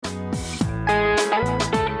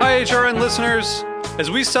HRN listeners.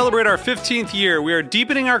 As we celebrate our 15th year, we are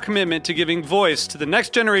deepening our commitment to giving voice to the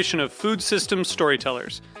next generation of food systems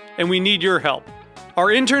storytellers, and we need your help. Our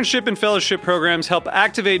internship and fellowship programs help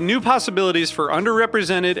activate new possibilities for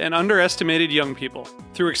underrepresented and underestimated young people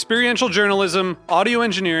through experiential journalism, audio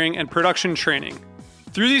engineering, and production training.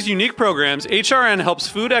 Through these unique programs, HRN helps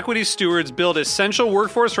food equity stewards build essential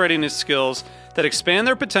workforce readiness skills that expand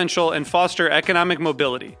their potential and foster economic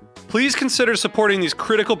mobility. Please consider supporting these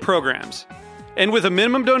critical programs. And with a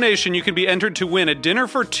minimum donation, you can be entered to win a dinner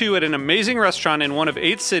for two at an amazing restaurant in one of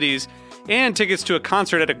 8 cities and tickets to a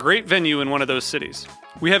concert at a great venue in one of those cities.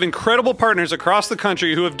 We have incredible partners across the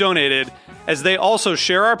country who have donated, as they also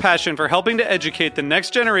share our passion for helping to educate the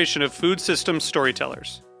next generation of food systems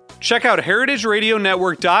storytellers. Check out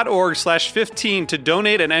heritageradionetwork.org/15 to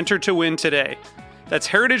donate and enter to win today. That's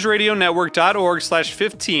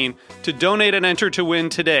heritageradionetwork.org/15 to donate and enter to win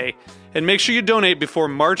today. And make sure you donate before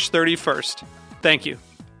March 31st. Thank you.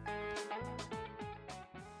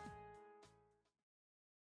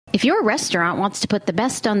 If your restaurant wants to put the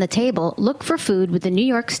best on the table, look for food with the New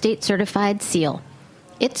York State Certified Seal.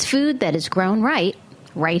 It's food that is grown right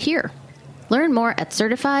here. Learn more at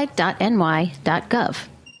certified.ny.gov.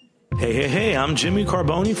 Hey, I'm Jimmy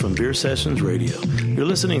Carboni from Beer Sessions Radio. You're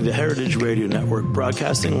listening to Heritage Radio Network,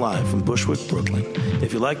 broadcasting live from Bushwick, Brooklyn.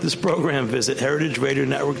 If you like this program, visit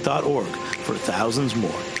heritageradionetwork.org for thousands more.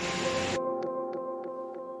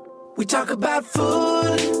 We talk about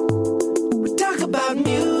food, we talk about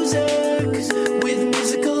music, with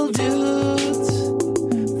musical dudes,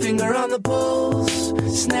 finger on the pulse,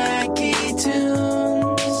 snacky tunes.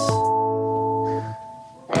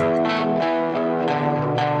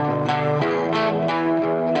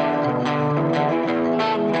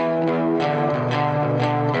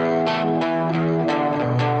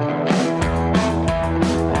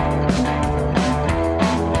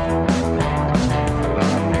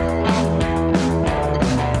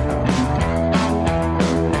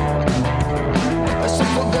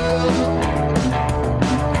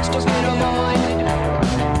 Still in her mind.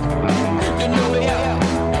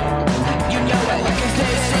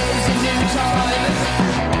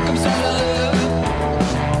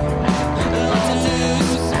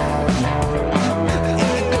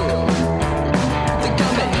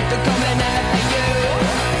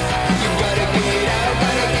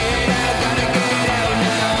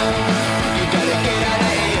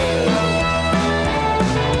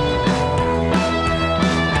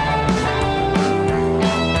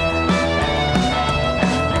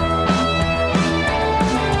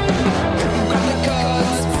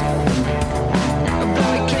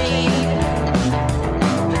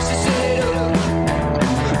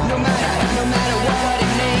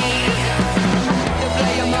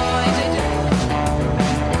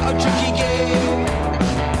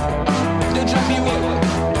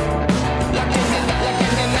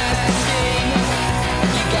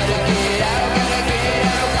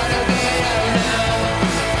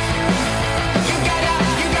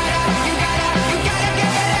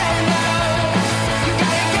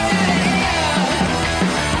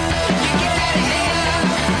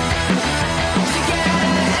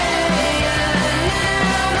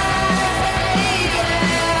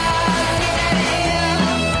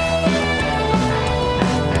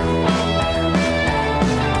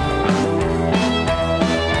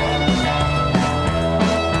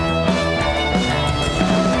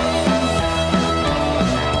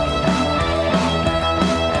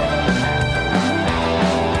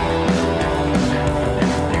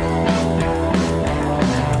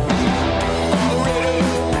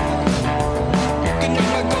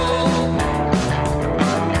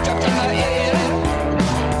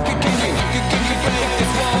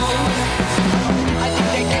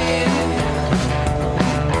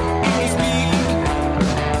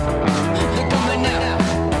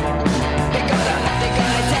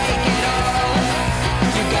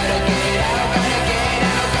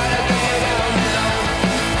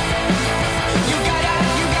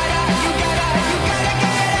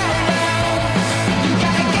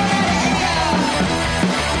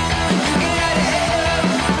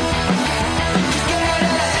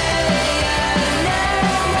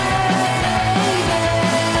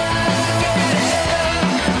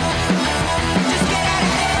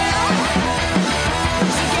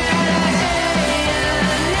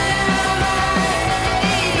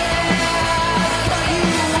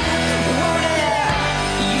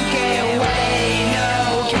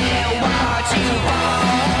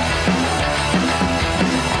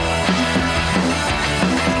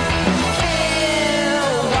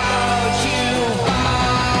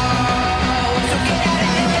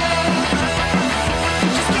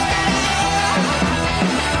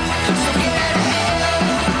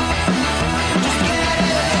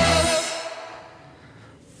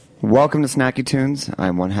 Welcome to Snacky Tunes.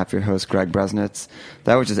 I'm one half your host, Greg Bresnitz.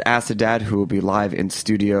 That was just Acid Dad, who will be live in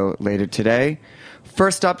studio later today.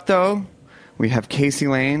 First up, though, we have Casey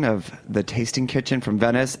Lane of the Tasting Kitchen from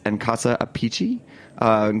Venice and Casa Apicii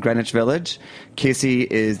in Greenwich Village. Casey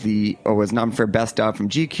was nominated for Best of from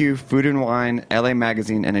GQ, Food and Wine, LA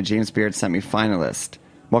Magazine, and a James Beard semi-finalist.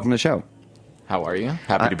 Welcome to the show. How are you?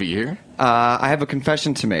 Happy to be here. I have a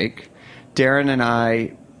confession to make. Darren and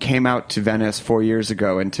I came out to Venice 4 years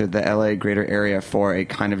ago into the LA greater area for a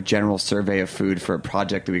kind of general survey of food for a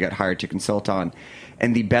project that we got hired to consult on.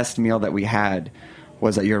 And the best meal that we had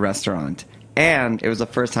was at your restaurant. And it was the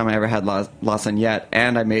first time I ever had lasagne,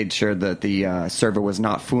 and I made sure that the server was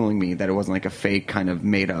not fooling me, that it wasn't like a fake kind of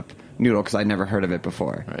made-up noodle, because I'd never heard of it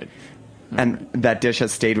before. Right. And that dish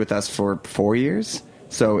has stayed with us for 4 years,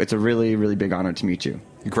 so it's a really, really big honor to meet you.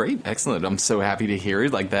 Great. Excellent. I'm so happy to hear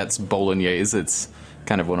it. Like, that's bolognese. It's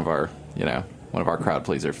kind of one of our crowd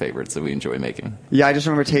pleaser favorites that we enjoy making. Yeah, I just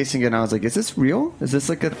remember tasting it and I was like, "Is this real? Is this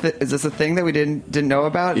like is this a thing that we didn't know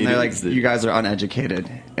about?" And they're like, "You guys are uneducated."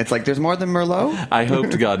 It's like there's more than Merlot. I hope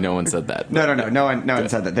to God no one said that. No one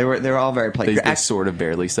said that. They were all very polite. They sort of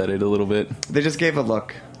barely said it a little bit. They just gave a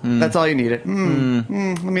look. That's all you needed.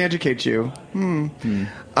 Let me educate you.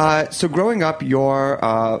 So growing up,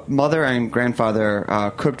 your mother and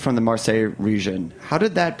grandfather cooked from the Marseille region. How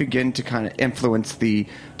did that begin to kind of influence the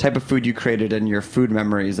type of food you created and your food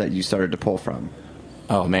memories that you started to pull from?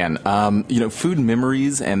 Oh, man. Food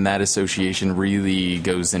memories and that association really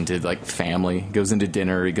goes into, like, family, goes into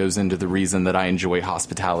dinner. It goes into the reason that I enjoy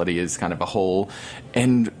hospitality as kind of a whole.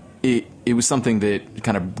 And it was something that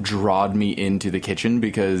kind of drawed me into the kitchen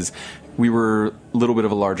because we were a little bit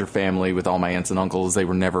of a larger family with all my aunts and uncles. They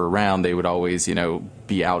were never around. They would always,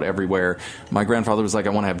 be out everywhere. My grandfather was like, "I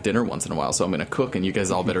want to have dinner once in a while, so I'm going to cook, and you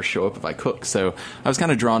guys all better show up if I cook." So I was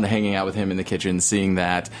kind of drawn to hanging out with him in the kitchen, seeing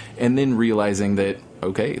that, and then realizing that,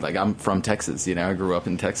 okay, like, I'm from Texas. I grew up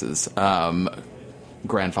in Texas.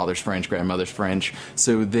 Grandfather's French, grandmother's French,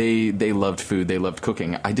 so they loved food, they loved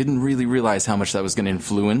cooking. I didn't really realize how much that was going to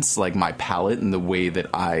influence, like, my palate and the way that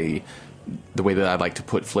I like to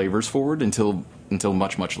put flavors forward until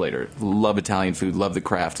much, much later. Love Italian food, love the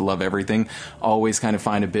craft, love everything. Always kind of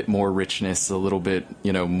find a bit more richness, a little bit,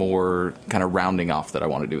 more kind of rounding off that I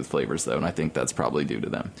want to do with flavors, though, and I think that's probably due to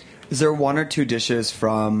them. Is there one or two dishes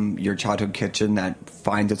from your childhood kitchen that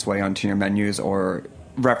finds its way onto your menus, or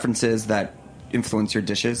references that influence your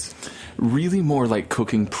dishes? Really more like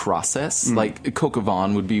cooking process. Like coq au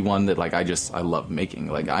vin would be one that, like, I love making.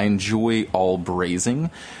 Like, I enjoy all braising.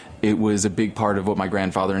 It was a big part of what my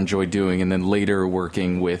grandfather enjoyed doing, and then later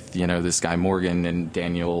working with, this guy Morgan and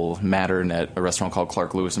Daniel Mattern at a restaurant called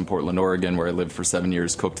Clark Lewis in Portland, Oregon, where I lived for 7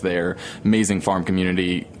 years, cooked there. Amazing farm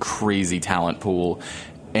community, crazy talent pool.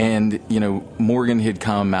 And, Morgan had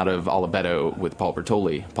come out of Oliveto with Paul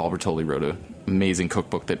Bertoli. Paul Bertoli wrote an amazing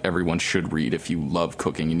cookbook that everyone should read if you love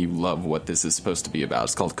cooking and you love what this is supposed to be about.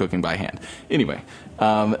 It's called Cooking by Hand. Anyway,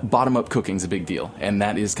 bottom-up cooking is a big deal, and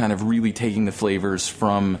that is kind of really taking the flavors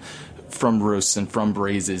from roasts and from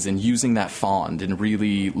braises and using that fond and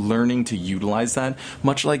really learning to utilize that,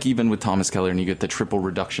 much like even with Thomas Keller and you get the triple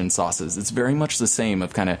reduction sauces. It's very much the same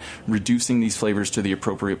of kind of reducing these flavors to the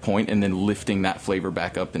appropriate point and then lifting that flavor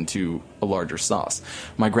back up into a larger sauce.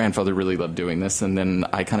 My grandfather really loved doing this, and then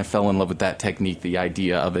I kind of fell in love with that technique, the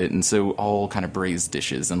idea of it, and so all kind of braised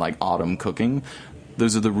dishes and like autumn cooking,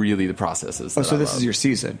 those are the processes. So this is your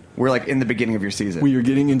season. We're like in the beginning of your season. We are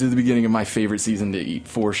getting into the beginning of my favorite season to eat,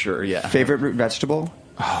 for sure, yeah. Favorite root vegetable?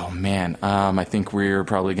 Oh, man. I think we're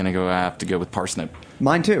probably going to have to go with parsnip.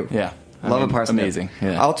 Mine too. Yeah. Love a parsnip. Amazing.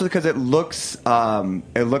 Yeah. Also because it looks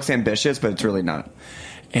ambitious, but it's really not.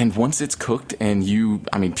 And once it's cooked and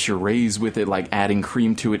purees with it, like adding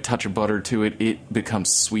cream to it, touch of butter to it, it becomes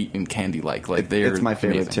sweet and candy-like. It's my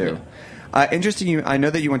favorite amazing, too. Yeah. Interesting. I know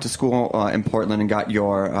that you went to school in Portland and got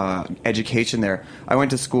your education there. I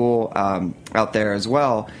went to school out there as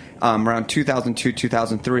well. Around 2002,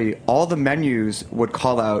 2003, all the menus would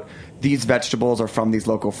call out these vegetables are from these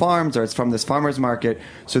local farms or it's from this farmer's market.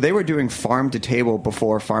 So they were doing farm to table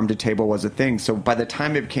before farm to table was a thing. So by the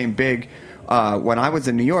time it became big, when I was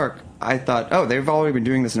in New York, I thought, oh, they've already been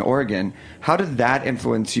doing this in Oregon. How did that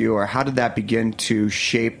influence you, or how did that begin to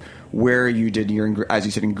shape where you did your, as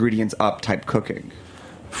you said, ingredients up type cooking?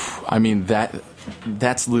 I mean,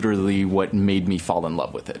 that's literally what made me fall in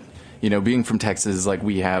love with it. Being from Texas, like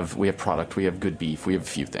we have product, we have good beef, we have a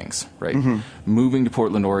few things, right? Mm-hmm. Moving to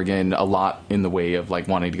Portland, Oregon, a lot in the way of like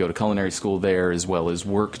wanting to go to culinary school there as well as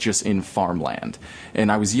work just in farmland.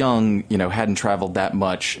 And I was young, hadn't traveled that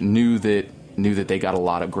much, knew that knew that they got a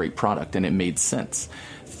lot of great product, and it made sense.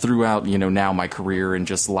 Throughout, now my career and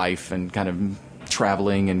just life and kind of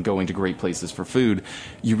traveling and going to great places for food,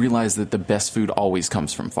 you realize that the best food always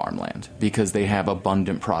comes from farmland because they have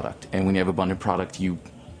abundant product. And when you have abundant product, you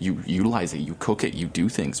utilize it, you cook it, you do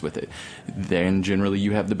things with it. Then generally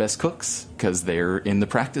you have the best cooks because they're in the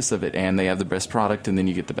practice of it and they have the best product, and then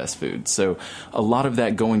you get the best food. So a lot of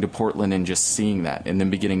that going to Portland and just seeing that and then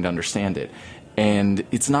beginning to understand it. And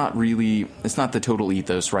it's not the total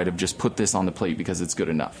ethos, right, of just put this on the plate because it's good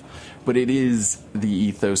enough. But it is the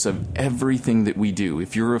ethos of everything that we do.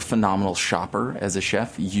 If you're a phenomenal shopper as a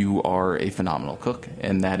chef, you are a phenomenal cook.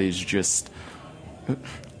 And that is just...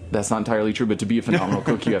 That's not entirely true, but to be a phenomenal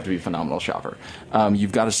cook, you have to be a phenomenal shopper.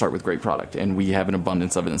 You've got to start with great product, and we have an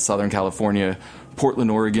abundance of it in Southern California. Portland,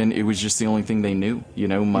 Oregon, it was just the only thing they knew,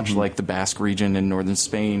 much like the Basque region in northern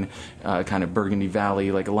Spain, kind of Burgundy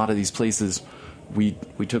Valley, like a lot of these places. We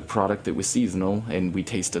took product that was seasonal, and we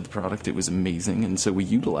tasted the product. It was amazing, and so we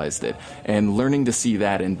utilized it. And learning to see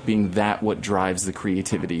that and being that what drives the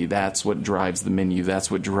creativity, that's what drives the menu,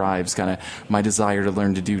 that's what drives kind of my desire to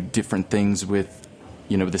learn to do different things with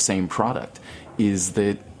the same product, is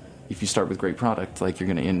that if you start with great product, like you're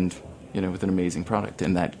going to end, with an amazing product,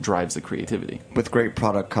 and that drives the creativity. With great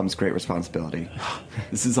product comes great responsibility.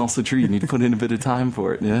 This is also true. You need to put in a bit of time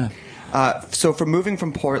for it. Yeah. So from moving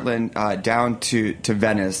from Portland down to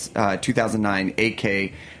Venice, 2009,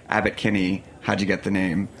 AK Abbott Kinney, how'd you get the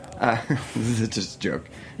name? This is just a joke.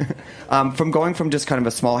 From going from just kind of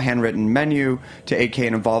a small handwritten menu to AK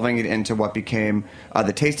and evolving it into what became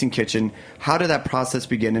the Tasting Kitchen, how did that process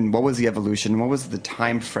begin, and what was the evolution? What was the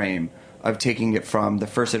time frame of taking it from the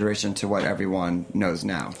first iteration to what everyone knows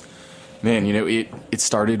now? Man, it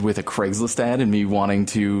started with a Craigslist ad and me wanting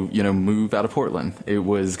to, move out of Portland. It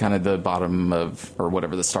was kind of the bottom of, or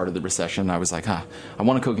whatever, the start of the recession. I was like, I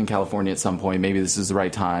want to cook in California at some point. Maybe this is the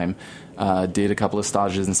right time. Did a couple of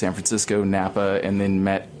stages in San Francisco, Napa, and then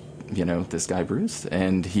met, this guy, Bruce.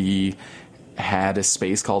 And he had a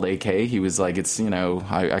space called AK. He was like,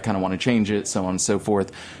 I kind of want to change it, so on and so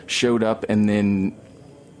forth. Showed up, and then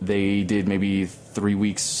they did maybe 3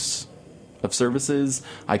 weeks of services.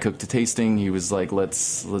 I cooked a tasting. He was like,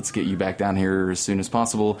 let's get you back down here as soon as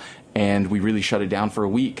possible. And we really shut it down for a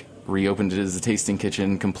week. Reopened it as a tasting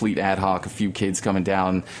kitchen, complete ad hoc, a few kids coming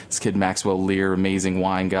down. This kid, Maxwell Lear, amazing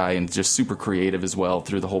wine guy, and just super creative as well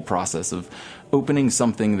through the whole process of opening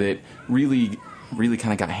something that really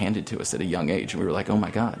kind of got handed to us at a young age. And we were like, oh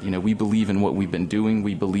my God, we believe in what we've been doing.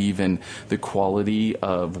 We believe in the quality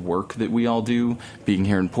of work that we all do. Being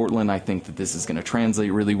here in Portland, I think that this is going to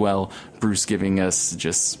translate really well. Bruce giving us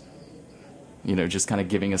just kind of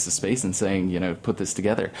giving us a space and saying, put this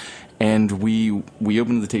together. And we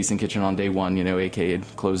opened the Tasting Kitchen on day one. AK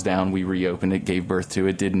had closed down. We reopened it, gave birth to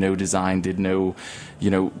it, did no design, did no,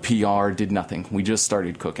 PR, did nothing. We just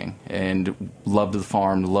started cooking and loved the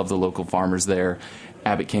farm, loved the local farmers there.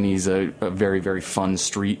 Abbott Kinney's a very, very fun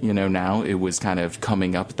street, now. It was kind of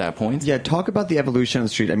coming up at that point. Yeah, talk about the evolution of the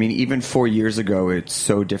street. I mean, even 4 years ago, it's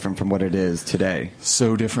so different from what it is today.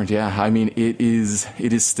 So different, yeah. I mean, it is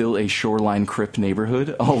still a shoreline crypt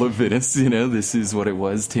neighborhood, all of Venice, This is what it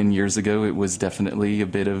was 10 years ago. It was definitely a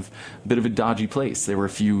bit of a dodgy place. There were a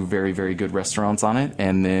few very, very good restaurants on it,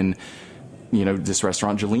 and then this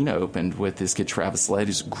restaurant Jelena opened with this kid Travis Led,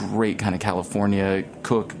 who's a great kind of California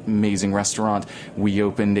cook, amazing restaurant. We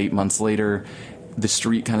opened 8 months later. The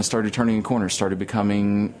street kind of started turning a corner, started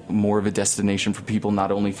becoming more of a destination for people,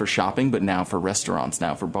 not only for shopping, but now for restaurants,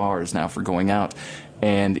 now for bars, now for going out.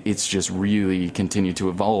 And it's just really continued to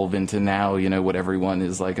evolve into now, what everyone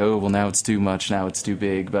is like, oh, well, now it's too much, now it's too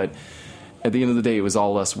big. But at the end of the day, it was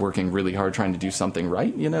all us working really hard trying to do something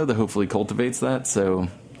right, that hopefully cultivates that. So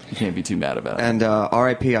you can't be too mad about it. And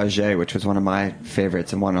R.I.P. Auger, which was one of my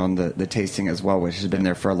favorites and one on the tasting as well, which has been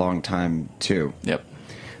there for a long time, too. Yep.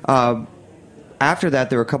 After that,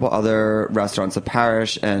 there were a couple other restaurants, the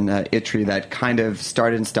Parish and Itri, that kind of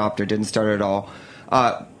started and stopped or didn't start at all.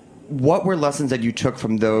 What were lessons that you took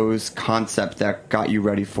from those concepts that got you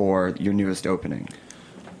ready for your newest opening?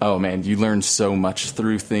 Oh, man, you learn so much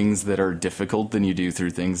through things that are difficult than you do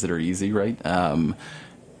through things that are easy, right?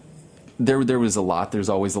 There was a lot. There's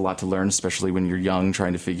always a lot to learn, especially when you're young,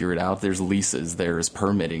 trying to figure it out. There's leases. There's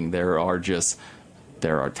permitting. There are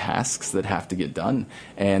tasks that have to get done,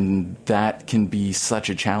 and that can be such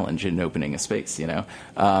a challenge in opening a space.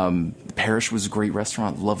 Parish was a great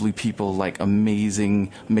restaurant, lovely people, like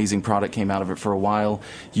amazing product came out of it for a while.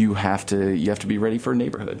 You have to be ready for a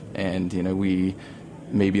neighborhood, and we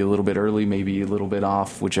maybe a little bit early, maybe a little bit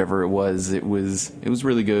off, whichever it was. It was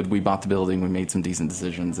really good. We bought the building, we made some decent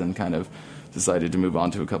decisions, and kind of decided to move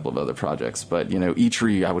on to a couple of other projects. But,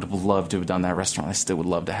 Eatery, I would have loved to have done that. Restaurant, I still would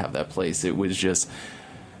love to have that place. It was just,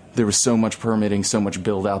 there was so much permitting, so much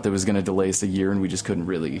build out that was going to delay us a year, and we just couldn't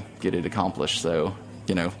really get it accomplished. So,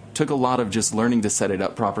 took a lot of just learning to set it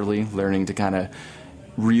up properly, learning to kind of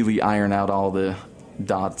really iron out all the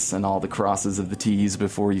dots and all the crosses of the T's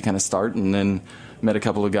before you kind of start. And then met a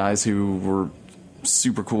couple of guys who were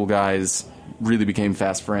super cool guys, really became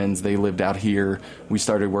fast friends. They lived out here. We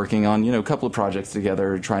started working on, a couple of projects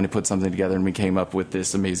together, trying to put something together, and we came up with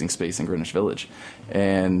this amazing space in Greenwich Village.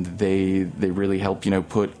 And they really helped, take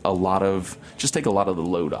a lot of the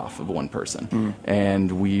load off of one person.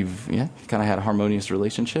 And we've, kind of had a harmonious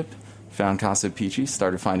relationship. Found Casa Apicii,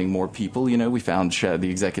 started finding more people. We found the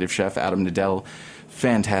executive chef, Adam Nadel,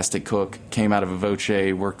 fantastic cook, came out of a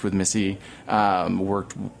Voce, worked with Missy,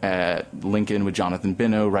 worked at Lincoln with Jonathan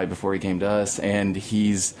Bino right before he came to us, and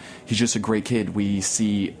he's just a great kid. We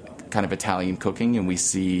see kind of Italian cooking, and we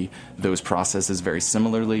see those processes very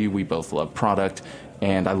similarly. We both love product,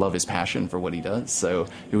 and I love his passion for what he does. So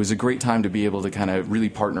it was a great time to be able to kind of really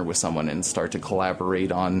partner with someone and start to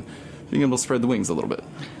collaborate on being able to spread the wings a little bit.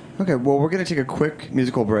 Okay, well, we're going to take a quick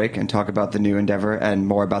musical break and talk about the new endeavor and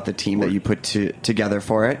more about the team that you put together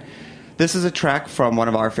for it. This is a track from one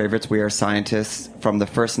of our favorites, We Are Scientists, from the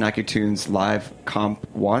first Snacky Tunes Live Comp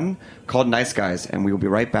 1 called Nice Guys, and we will be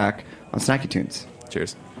right back on Snacky Tunes.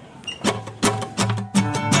 Cheers.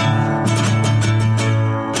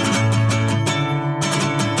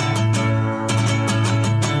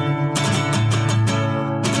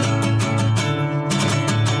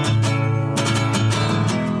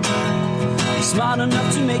 Smart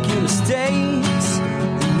enough to make your mistakes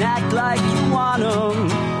and act like you want them.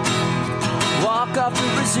 Walk off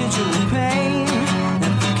with residual pain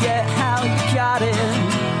and forget how you got it.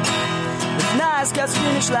 If nice guys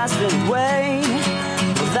finish last anyway,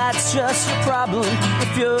 well, that's just your problem.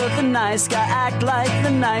 If you're the nice guy, act like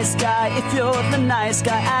the nice guy. If you're the nice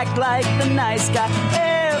guy, act like the nice guy.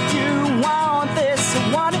 If you want this,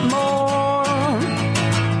 I want it more.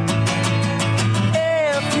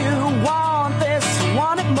 If you want this, I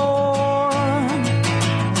want it more.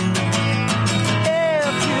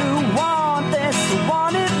 If you want this, I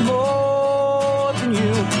want it more than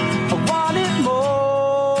you. I want it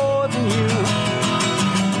more than you.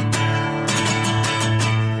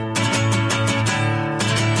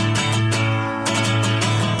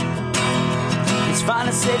 It's fine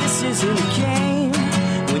to say this isn't a game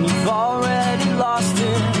when you've already lost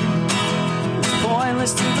it. It's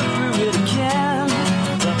pointless to go through it again,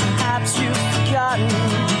 but perhaps you've forgotten.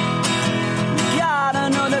 You gotta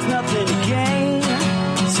know there's nothing to gain,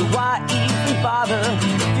 so why even bother?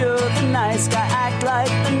 If you're the nice guy, act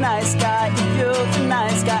like the nice guy. If you're the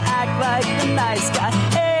nice guy, act like the nice guy.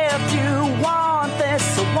 If you want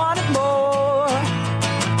this, I want it more.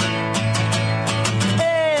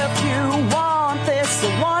 If you want this, I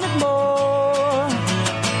want it more.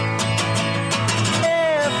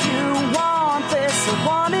 If you want this, I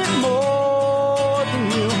want it more than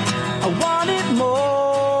you. I want it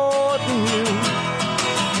more than you.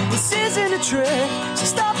 This isn't a trick, so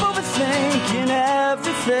stop overthinking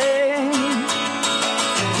everything.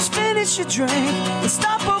 Just finish your drink and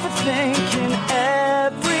stop overthinking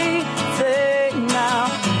everything now.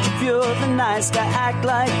 If you're the nice guy, act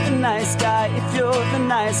like the nice guy. If you're the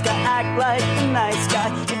nice guy, act like the nice guy.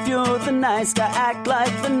 If you're the nice guy, act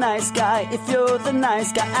like the nice guy. If you're the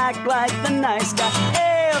nice guy, act like the nice guy.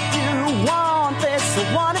 If you want this,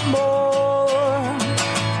 I want it more.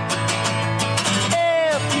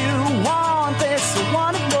 If you want this, I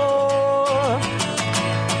want it more.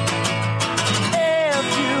 If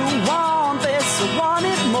you want this, I want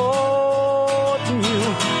it more than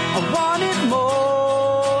you. I want it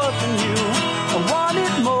more than you. I want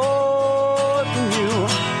it more than you.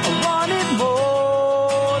 I want it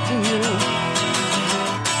more than you.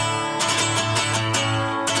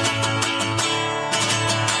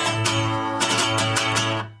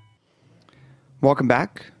 Welcome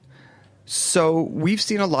back. So we've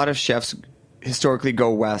seen a lot of chefs historically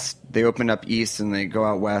go west. They open up east and they go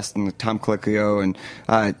out west, and Tom Colicchio and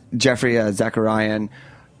Jeffrey Zacharian.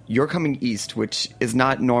 You're coming east, which is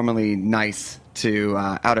not normally nice to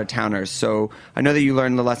out-of-towners. So I know that you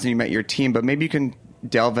learned the lesson, you met your team, but maybe you can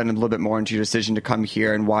delve in a little bit more into your decision to come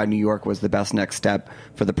here and why New York was the best next step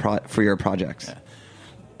for your projects.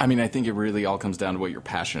 I mean, I think it really all comes down to what you're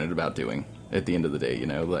passionate about doing at the end of the day.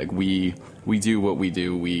 Like we do what we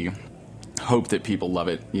do. We hope that people love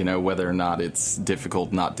it, whether or not it's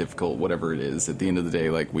difficult, not difficult, whatever it is. At the end of the day,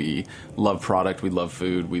 like, we love product, we love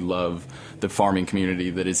food, we love the farming community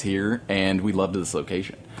that is here, and we love this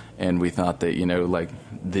location. And we thought that, like,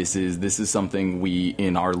 this is something we,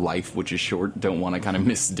 in our life, which is short, don't want to kind of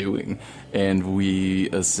miss doing. And we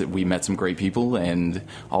met some great people, and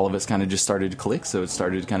all of us kind of just started to click, so it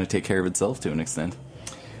started to kind of take care of itself to an extent.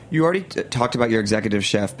 You already talked about your executive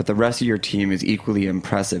chef, but the rest of your team is equally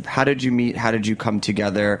impressive. How did you meet? How did you come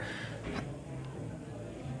together?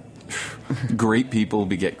 Great people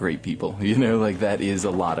beget great people. Like, that is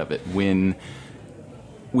a lot of it. When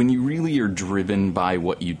you really are driven by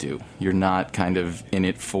what you do, you're not kind of in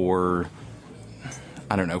it for,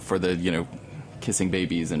 I don't know, for the, kissing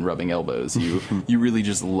babies and rubbing elbows. You really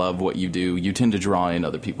just love what you do. You tend to draw in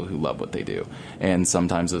other people who love what they do. And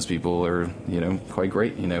sometimes those people are, quite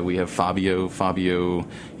great. We have Fabio. Fabio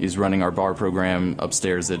is running our bar program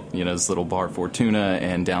upstairs at, this little bar Fortuna,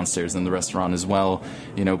 and downstairs in the restaurant as well.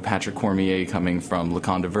 Patrick Cormier coming from Le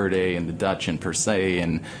Conde Verde and the Dutch and Per Se,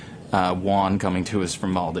 and Juan coming to us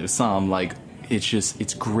from Mal de Sam. Like,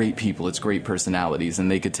 it's great people, it's great personalities, and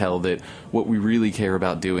they could tell that what we really care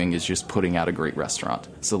about doing is just putting out a great restaurant.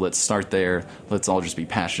 So let's start there. Let's all just be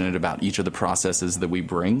passionate about each of the processes that we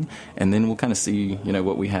bring, and then we'll kind of see,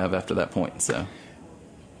 what we have after that point. So,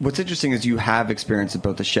 what's interesting is you have experience as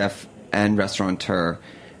both a chef and restaurateur,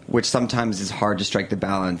 which sometimes is hard to strike the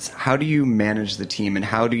balance. How do you manage the team, and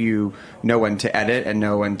how do you know when to edit and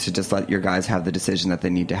know when to just let your guys have the decision that they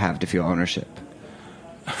need to have to feel ownership?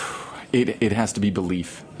 It has to be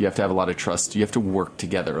belief. You have to have a lot of trust. You have to work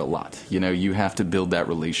together a lot. You have to build that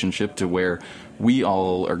relationship to where we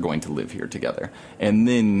all are going to live here together. And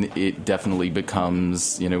then it definitely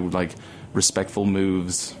becomes, like, respectful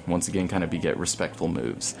moves, once again, kind of beget respectful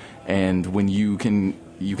moves. And when you can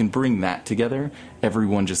bring that together,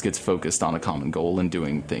 everyone just gets focused on a common goal and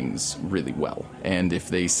doing things really well. And if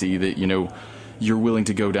they see that, you're willing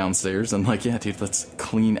to go downstairs and, like, yeah, dude, let's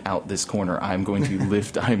clean out this corner. I'm going to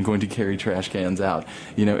lift. I'm going to carry trash cans out.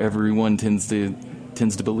 Everyone tends to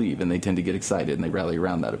believe, and they tend to get excited, and they rally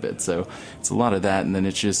around that a bit. So it's a lot of that, and then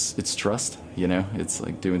it's trust. It's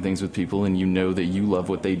like doing things with people, and that you love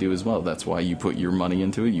what they do as well. That's why you put your money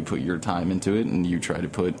into it, you put your time into it, and you try to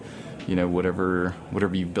put, whatever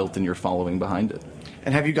you've built in your following behind it.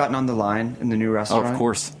 And have you gotten on the line in the new restaurant? Oh, of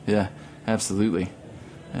course. Yeah, absolutely.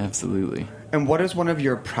 And what is one of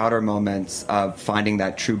your prouder moments of finding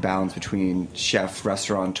that true balance between chef,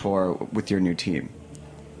 restaurateur with your new team?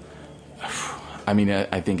 I mean,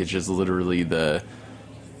 I think it's just literally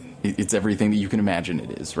it's everything that you can imagine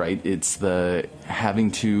it is, right? It's the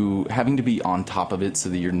having to be on top of it so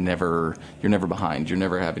that you're never behind. You're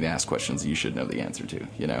never having to ask questions that you should know the answer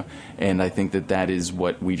to, And I think that is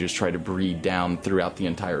what we just try to breed down throughout the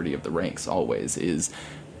entirety of the ranks always, is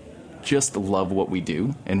just love what we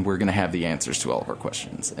do, and we're going to have the answers to all of our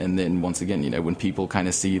questions. And then once again, when people kind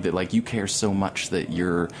of see that, like, you care so much that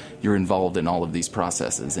you're involved in all of these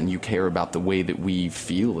processes, and you care about the way that we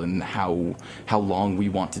feel and how long we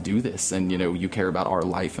want to do this, and you care about our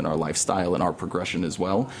life and our lifestyle and our progression as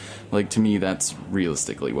well. Like, to me, that's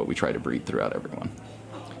realistically what we try to breed throughout everyone.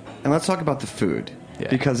 And let's talk about the food. Yeah.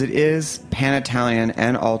 Because it is pan-Italian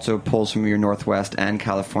and also pulls from your Northwest and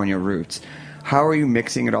California roots. How are you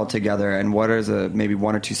mixing it all together, and what are maybe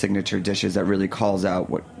one or two signature dishes that really calls out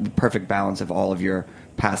what the perfect balance of all of your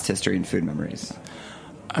past history and food memories?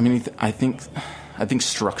 I mean, I think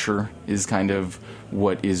structure is kind of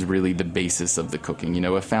what is really the basis of the cooking.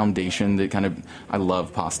 A foundation that kind of... I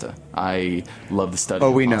love pasta. I love the study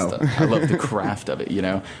of pasta. Know. I love the craft of it,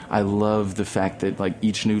 I love the fact that, like,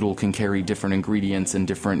 each noodle can carry different ingredients and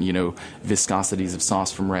different, viscosities of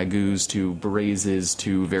sauce, from ragouts to braises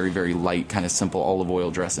to very, very light, kind of simple olive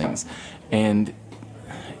oil dressings. And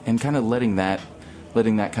kind of letting that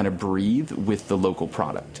kind of breathe with the local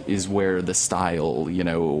product is where the style,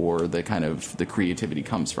 or the kind of the creativity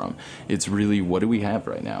comes from. It's really, what do we have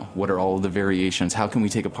right now? What are all of the variations? How can we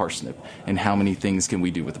take a parsnip, and how many things can we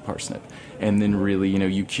do with the parsnip? And then really,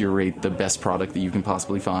 you curate the best product that you can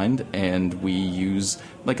possibly find, and we use,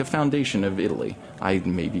 like, a foundation of Italy. I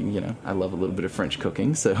love a little bit of French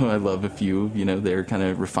cooking, so I love a few, their kind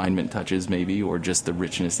of refinement touches maybe, or just the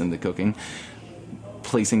richness in the cooking.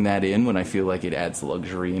 Placing that in when I feel like it adds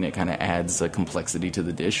luxury and it kind of adds a complexity to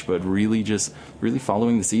the dish, but really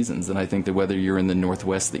following the seasons. And I think that whether you're in the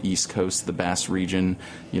Northwest, the East Coast, the Basque region,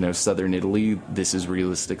 Southern Italy, this is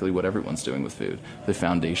realistically what everyone's doing with food. The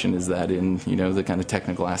foundation is that in, the kind of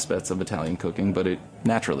technical aspects of Italian cooking, but it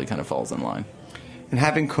naturally kind of falls in line. And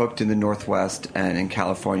having cooked in the Northwest and in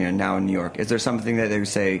California and now in New York, is there something that they would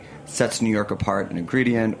say sets New York apart, an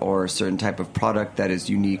ingredient or a certain type of product that is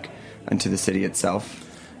unique unto the city itself?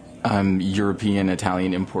 European,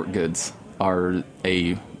 Italian import goods are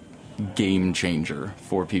a game changer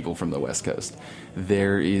for people from the West Coast.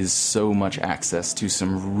 There is so much access to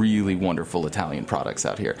some really wonderful Italian products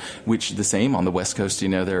out here, which the same on the West Coast,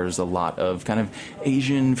 there's a lot of kind of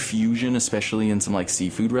Asian fusion, especially in some like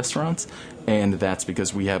seafood restaurants. And that's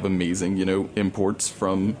because we have amazing, imports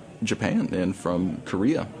from Japan and from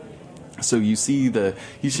Korea. So you just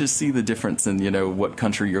see the difference in, what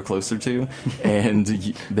country you're closer to. And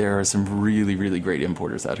there are some really, really great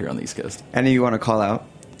importers out here on the East Coast. Any you want to call out?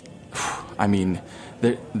 I mean,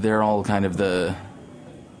 they're all kind of the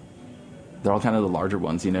larger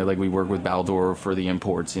ones, like we work with Baldor for the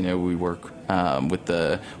imports, we work with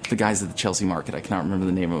the guys at the Chelsea market. I cannot remember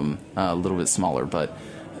the name of them, a little bit smaller, but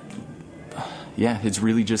yeah, it's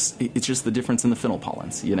really just the difference in the fennel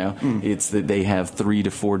pollens, It's that they have 3 to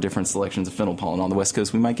 4 different selections of fennel pollen. On the West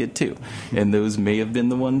Coast, we might get 2, and those may have been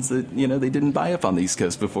the ones that, they didn't buy up on the East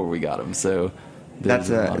Coast before we got them, so... I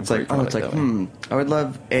would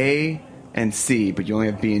love A and C, but you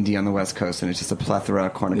only have B and D on the West Coast, and it's just a plethora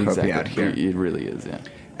of cornucopia out here. It really is, yeah.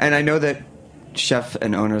 And I know that chef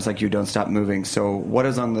and owners like you don't stop moving, so what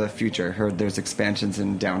is on the future? I heard there's expansions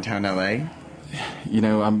in downtown LA.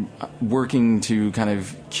 I'm working to kind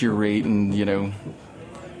of curate and,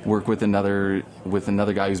 work with another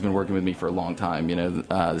guy who's been working with me for a long time.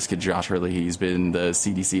 This kid, Josh Hurley, he's been the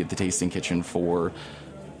CDC at the Tasting Kitchen for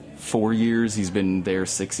 4 years. He's been there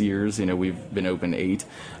 6 years. We've been open 8.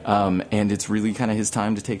 And it's really kind of his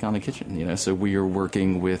time to take on the kitchen, So we are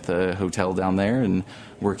working with a hotel down there and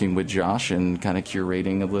working with Josh and kind of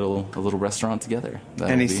curating a little restaurant together.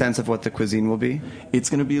 Any sense of what the cuisine will be?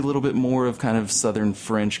 It's going to be a little bit more of kind of Southern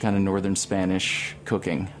French, kind of Northern Spanish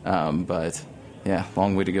cooking. But yeah,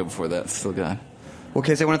 long way to go before that. Still got. Well,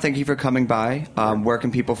 Casey, I want to thank you for coming by. Where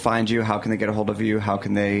can people find you? How can they get a hold of you? How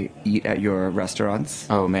can they eat at your restaurants?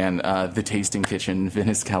 Oh, man. The Tasting Kitchen,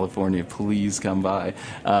 Venice, California. Please come by.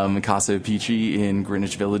 Casa Apicii in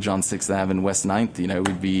Greenwich Village on 6th Ave and West 9th.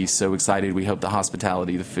 We'd be so excited. We hope the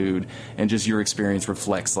hospitality, the food, and just your experience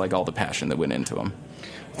reflects like all the passion that went into them.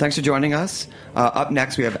 Thanks for joining us. Up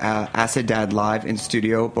next, we have Acid Dad live in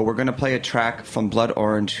studio, but we're going to play a track from Blood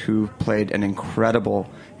Orange, who played an incredible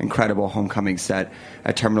homecoming set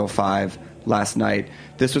at Terminal 5 last night.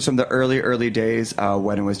 This was from the early days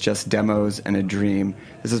when it was just demos and a dream.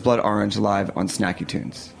 This is Blood Orange live on Snacky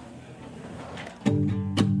Tunes.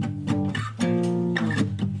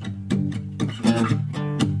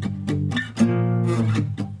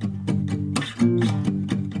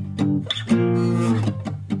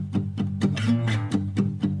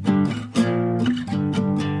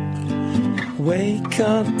 Wake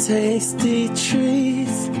up, tasty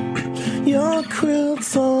trees. Your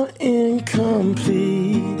quilts are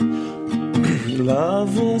incomplete.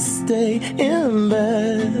 Lovers stay in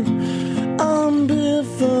bed.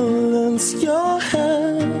 Ambivalence, your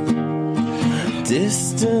head.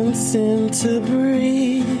 Distance into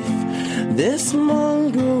brief. This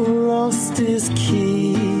mongrel lost his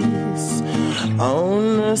keys.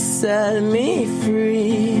 Owner set me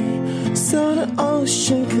free. So the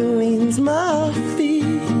ocean cleans my feet.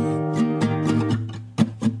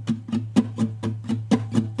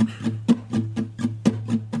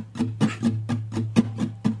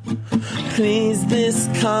 Please, this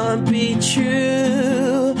can't be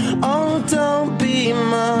true. Oh, don't be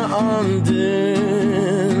my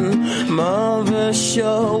undoing. Mother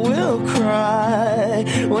sure will cry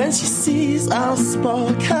when she sees our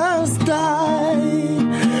spark has died.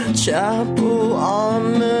 Chapel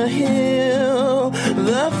on the hill,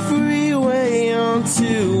 the freeway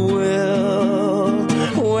onto Will.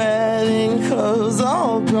 Wedding clothes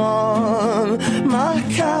all gone, my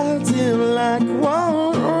Cadillac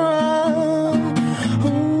won't run.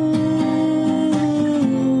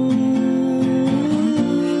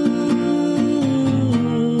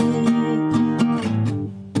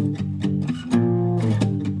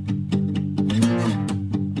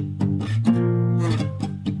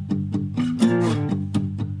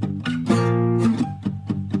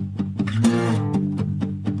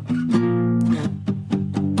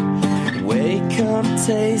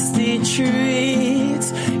 Tasty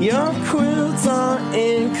treats, your quilts are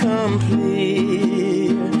incomplete.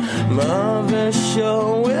 Mother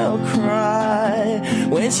sure will cry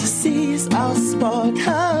when she sees our spark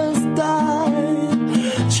has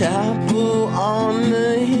died. Chapel on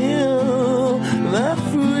the hill, the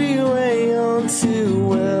freeway onto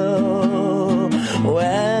Will.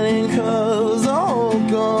 Wedding clothes all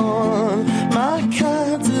gone, my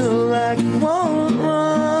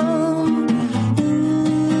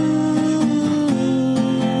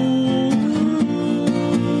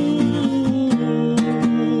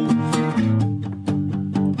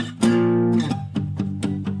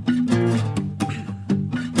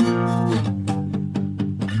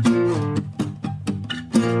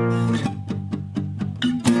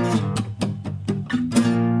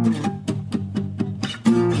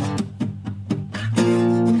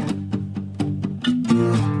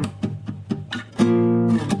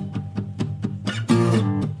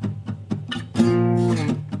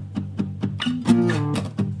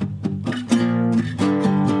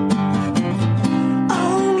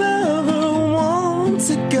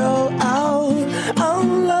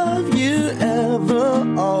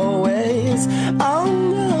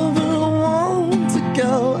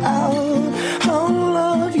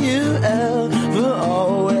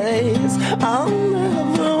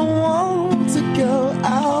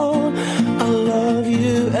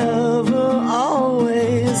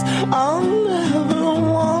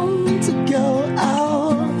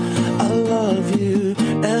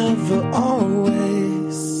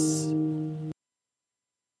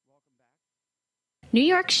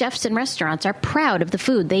York chefs and restaurants are proud of the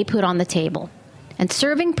food they put on the table. And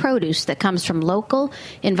serving produce that comes from local,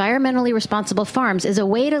 environmentally responsible farms is a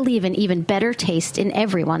way to leave an even better taste in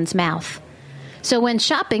everyone's mouth. So when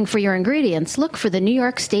shopping for your ingredients, look for the New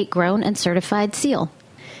York State Grown and Certified seal.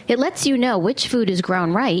 It lets you know which food is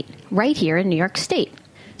grown right here in New York State,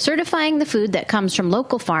 certifying the food that comes from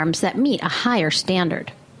local farms that meet a higher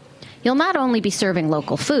standard. You'll not only be serving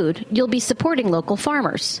local food, you'll be supporting local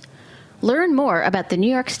farmers. Learn more about the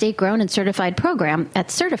New York State Grown and Certified program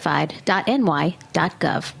at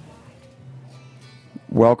certified.ny.gov.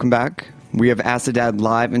 Welcome back. We have Acid Dad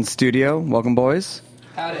live in studio. Welcome, boys.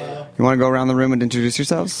 Howdy. You want to go around the room and introduce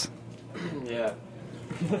yourselves? Yeah.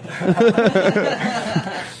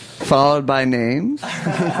 Followed by names. My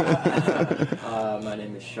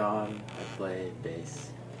name is Sean. I play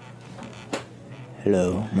bass.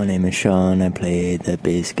 Hello, my name is Sean. I play the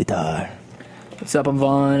bass guitar. What's up? I'm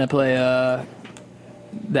Vaughn. I play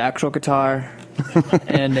the actual guitar,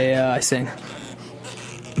 and I sing.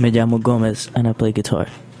 Me llamo Gomez, and I play guitar.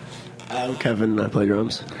 I'm Kevin, and I play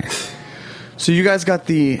drums. So you guys got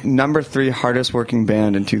the number 3 hardest working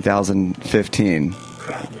band in 2015.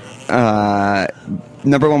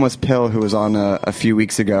 Number 1 was Pill, who was on a few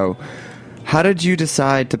weeks ago. How did you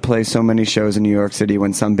decide to play so many shows in New York City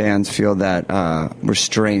when some bands feel that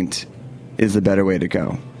restraint is the better way to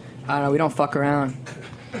go? I don't know. We don't fuck around.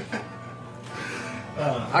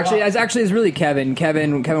 It's really Kevin.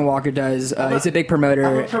 Kevin Walker does. He's a big promoter.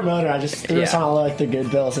 I'm a promoter. I just threw us on all the good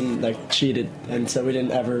bills and cheated, and so we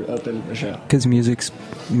didn't ever open a show. Because music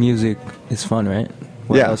is fun, right?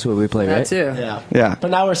 What else would we play, right? That too. Yeah.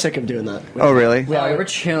 But now we're sick of doing that. Oh, really? We're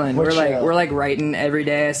chilling. We're like writing every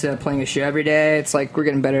day instead of playing a show every day. It's like we're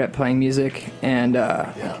getting better at playing music, and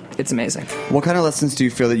it's amazing. What kind of lessons do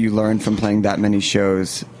you feel that you learned from playing that many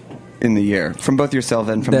shows in the year, from both yourself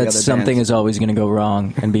and from the other bands? Something is always going to go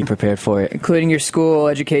wrong, and be prepared for it. Including your school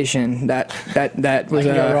education. That was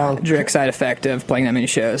a direct side effect of playing that many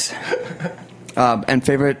shows. And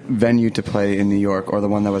favorite venue to play in New York, or the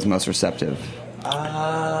one that was most receptive?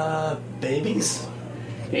 Babies?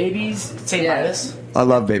 St. Vitus? I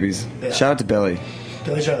love Babies. Yeah. Shout out to Billy.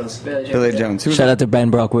 Billy Jones. Billy Jones. Shout out to Ben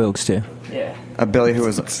Brock Wilkes, too. Yeah. Billy,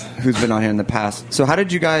 who's been on here in the past. So how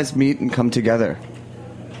did you guys meet and come together?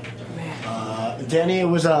 Danny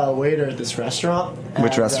was a waiter at this restaurant.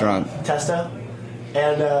 Which restaurant? Testo.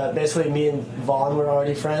 And basically me and Vaughn were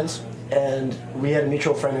already friends. And we had a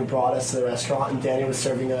mutual friend who brought us to the restaurant. And Danny was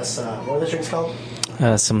serving us, what are the drinks called?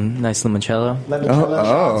 Some nice limoncello.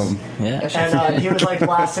 Shots. Yeah. And he was like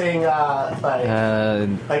blasting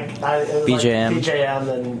BJM. BJM,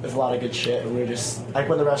 and there's a lot of good shit. And we were just like,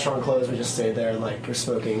 when the restaurant closed, we just stayed there and like we're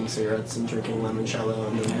smoking cigarettes and drinking limoncello,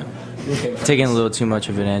 and then we became friends. Taking a little too much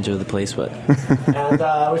advantage of the place, but And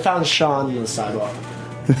we found Sean on the sidewalk.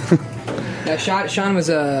 Yeah, Sean was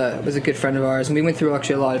a good friend of ours, and we went through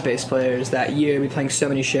actually a lot of bass players that year. We were playing so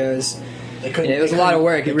many shows. It was a lot of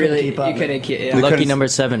work. You couldn't keep. Yeah. Lucky number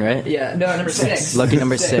 7, right? Yeah, no, number 6. Lucky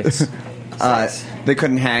number 6. They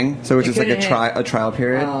couldn't hang, so it was just like a trial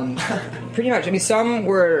period. Pretty much. I mean, some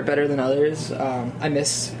were better than others. I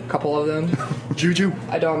miss a couple of them. Juju.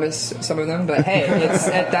 I don't miss some of them, but hey,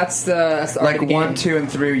 that's the art like of the game. 1, 2, and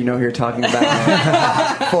 3. You know who you're talking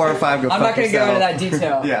about. 4 or 5. Go. I'm not going to go into that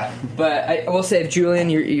detail. Yeah. But I will say, if Julian,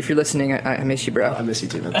 if you're listening, I miss you, bro. I miss you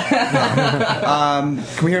too, man.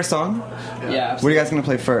 Can we hear a song? Yeah. What are you guys going to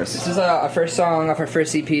play first? This is our first song off our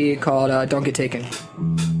first EP called "Don't Get Taken."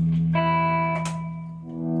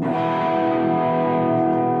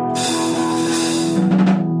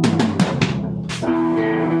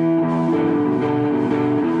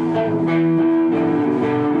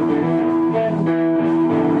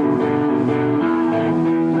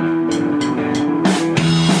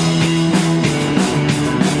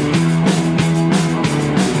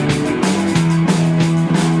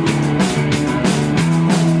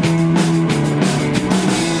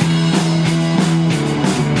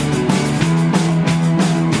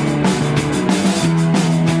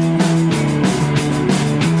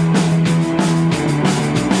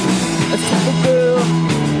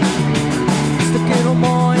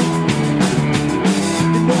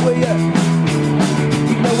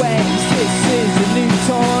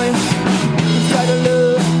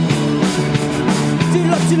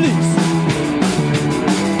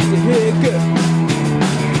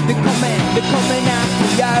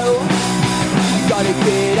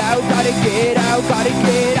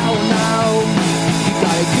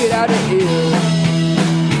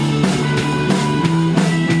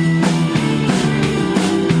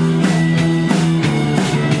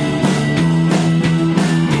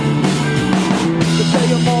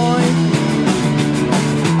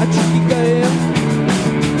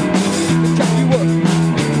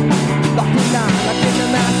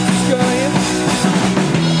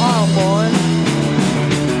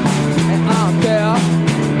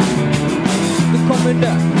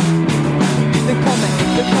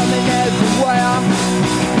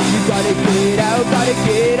 gotta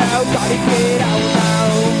get out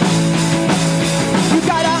now. You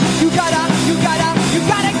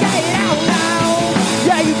gotta get out now.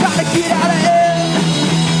 Yeah, you gotta get out of here.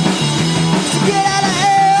 Get out of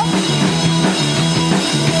here.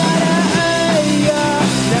 Get out of here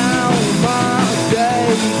now, my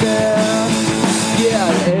baby. Get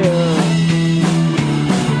out of here.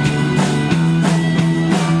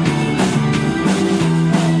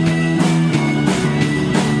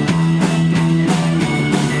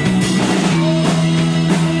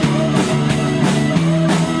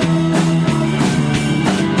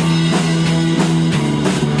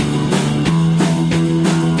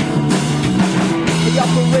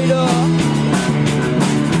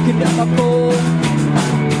 Kidnap my phone,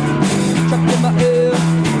 trapped in my ear.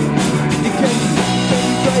 You can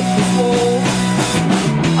break this wall.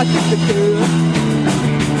 I think the girl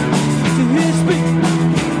to his feet.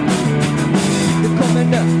 They're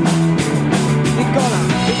coming up. They're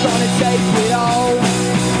gonna take it all.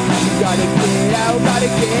 You gotta get out now.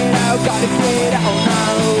 You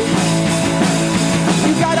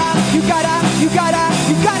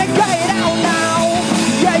gotta get out now.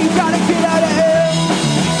 Yeah, you gotta get out of here.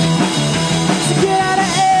 Get out of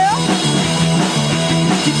here.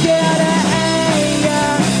 Get out of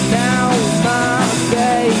here now, my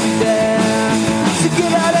baby. So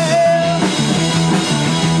get out of here.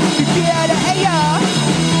 Get out of here.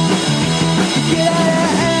 Get out of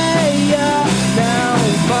here now,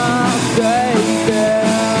 my baby.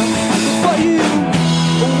 But you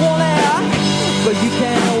want it, but you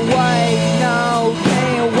can't wait. No,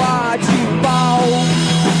 can't watch you fall.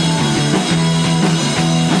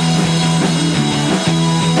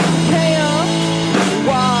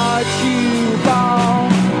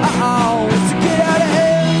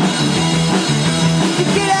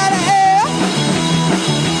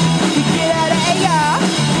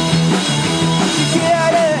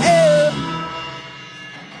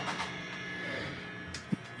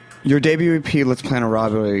 Your debut EP, Let's Plan a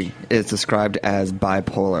Robbery, is described as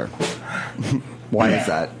bipolar. Why is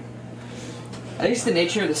that? I think it's the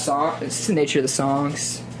nature of the song. It's just the nature of the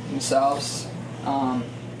songs themselves.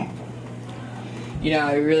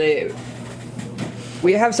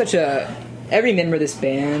 We have such a. Every member of this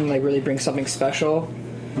band really brings something special,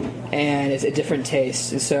 and it's a different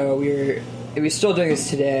taste. And so we're still doing this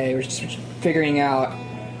today. We're just figuring out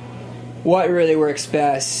what really works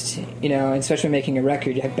best, and especially making a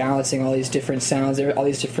record, you have balancing all these different sounds, all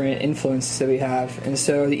these different influences that we have. And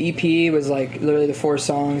so the EP was literally the 4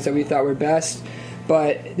 songs that we thought were best,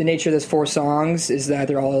 but the nature of those 4 songs is that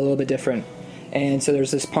they're all a little bit different. And so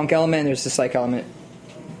there's this punk element and there's this psych element.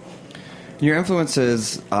 Your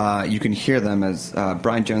influences, you can hear them as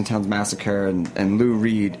Brian Jonestown's Massacre and Lou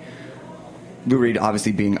Reed. Lou Reed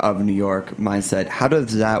obviously being of New York mindset. How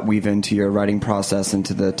does that weave into your writing process,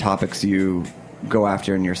 into the topics you go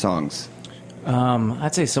after in your songs?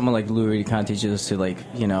 I'd say someone like Lou Reed kind of teaches us to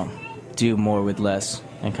do more with less,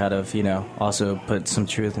 and kind of also put some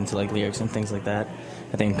truth into lyrics and things like that.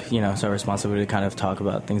 I think it's our responsibility to kind of talk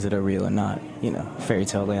about things that are real and not fairy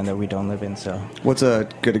tale land that we don't live in. So what's a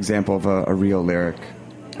good example of a real lyric?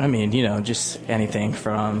 I mean, just anything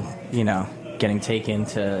from getting taken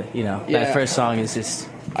to that first song is just.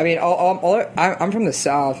 I mean, I'm from the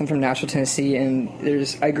South. I'm from Nashville, Tennessee, and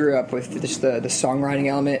I grew up with just the songwriting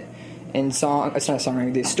element in song. It's not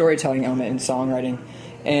songwriting, the storytelling element in songwriting,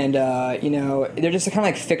 and they're just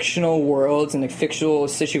kind of fictional worlds and fictional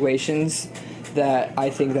situations that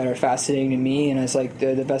I think that are fascinating to me, and it's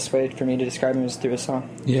the best way for me to describe them is through a song.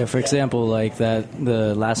 Yeah, for example,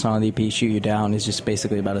 the last song on the EP, Shoot You Down, is just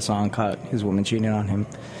basically about a song called his woman cheating on him.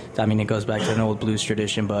 I mean, it goes back to an old blues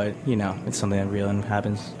tradition, but, it's something that real and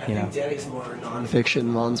happens, I think Danny's more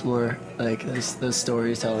non-fiction, Lon's more, those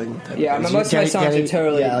storytelling. Yeah, most of my songs are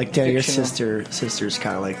totally Danny, your sister's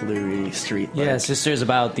kind of like Louis Street. Yeah, Sister's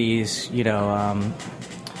about these, kind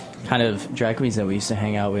of drag queens that we used to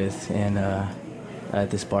hang out with at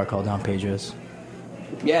this bar called Don Pedro's.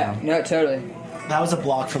 Yeah, no, totally. That was a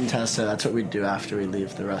block from Tessa. That's what we'd do after we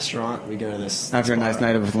leave the restaurant. We go to this. After a nice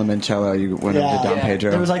night of limoncello, you went up to Don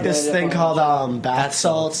Pedro. There was this thing called bath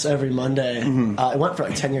salts every Monday. Mm-hmm. It went for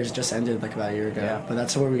 10 years. Just ended about a year ago. Yeah. But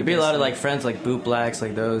that's where we. It'd be a lot of friends like Boot Blacks,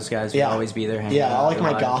 those guys would always be there hanging out. Yeah, all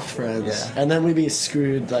my goth friends. Yeah. And then we'd be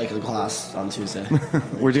screwed the class on Tuesday.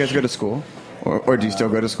 Where'd you guys go to school, or do you still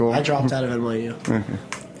go to school? I dropped out of NYU.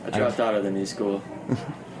 I dropped out of the new school.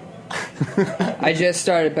 I just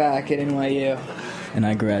started back at NYU. And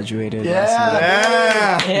I graduated.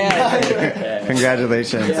 Yeah.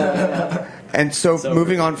 Congratulations. Yeah. And so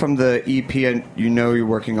moving on from the EP, and you're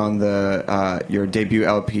working on your debut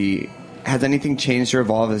LP, has anything changed or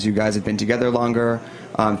evolved as you guys have been together longer?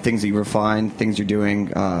 Things that you refined, things you're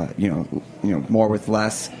doing, more with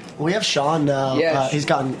less. We have Sean now. Yeah. He's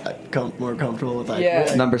gotten more comfortable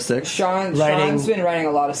with number 6. Sean's been writing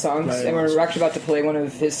a lot of songs, and we're actually about to play one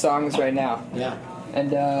of his songs right now. Yeah.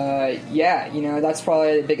 And that's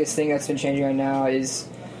probably the biggest thing that's been changing right now is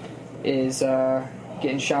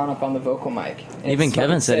getting Sean up on the vocal mic. Even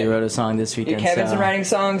Kevin said he wrote a song this weekend. Kevin's been writing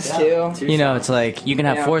songs too. It's like you can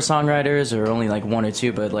have 4 songwriters or only like 1 or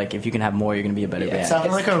 2, but like if you can have more, you're gonna be a better band. It sounds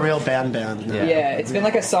like a real band. Yeah, it's been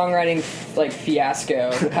like a songwriting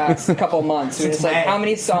fiasco the past couple months. We're just like, how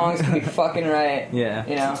many songs can we fucking write? Yeah,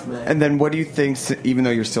 And then what do you think? Even though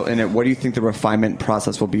you're still in it, what do you think the refinement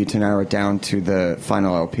process will be to narrow it down to the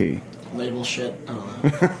final LP? Label shit. I don't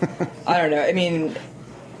know. I don't know. I mean,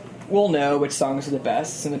 we'll know which songs are the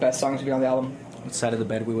best, and the best songs will be on the album. What side of the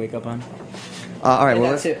bed we wake up on? All right,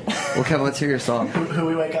 Kevin, let's hear your song. Who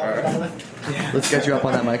we wake up with? Yeah. Let's get you up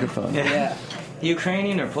on that microphone. Yeah.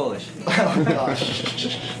 Ukrainian or Polish? Oh,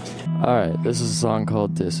 gosh. All right, this is a song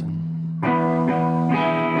called Dissin'.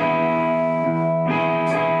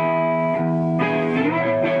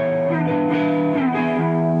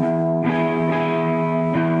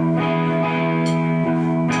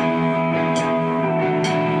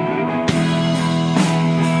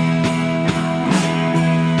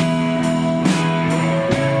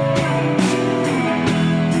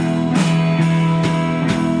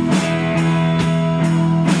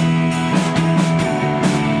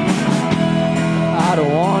 I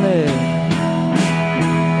don't want it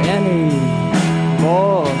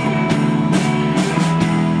anymore.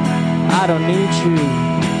 I don't need you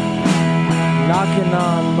knocking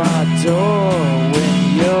on my door when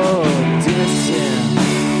you're dissing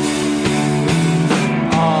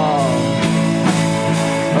all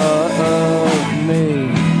of me.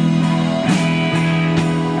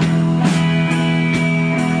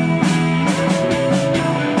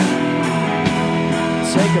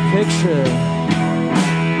 Take a picture,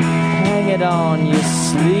 hang it on your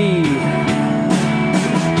sleeve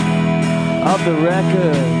of the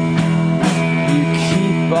record you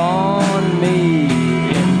keep on me,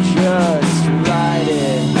 and just light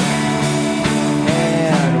it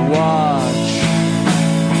and watch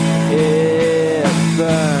it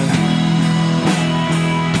burn.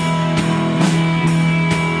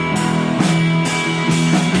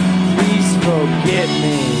 Please forget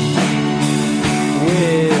me.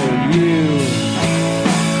 Will you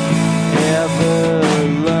ever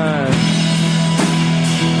learn?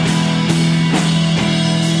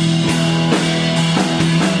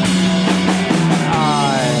 I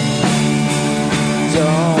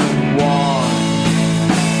don't want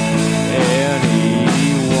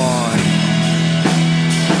anyone.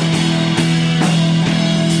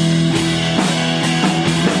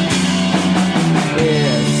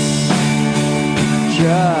 It's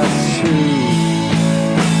just who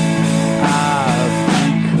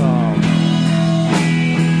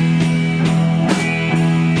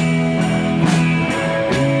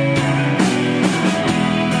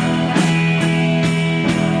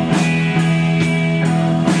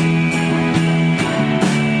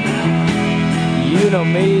you know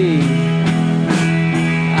me,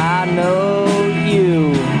 I know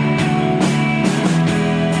you.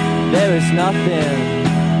 There is nothing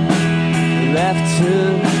left to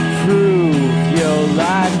prove. You're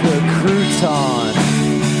like a crouton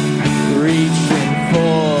reaching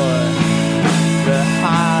for the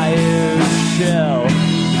higher shelf.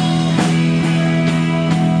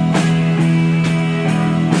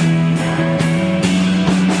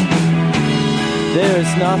 There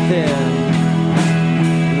is nothing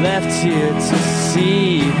left here to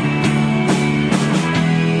see.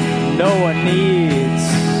 No one needs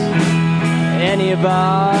any of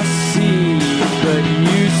our seed, but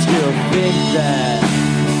you still think that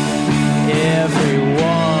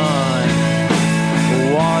everyone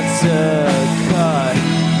wants a cut.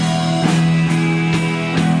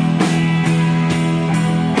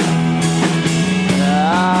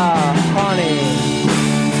 Ah, honey,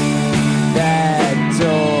 that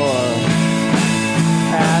door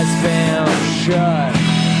has been shut.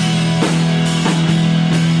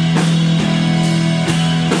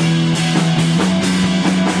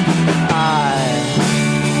 I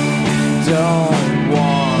don't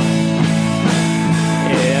want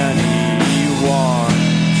anyone.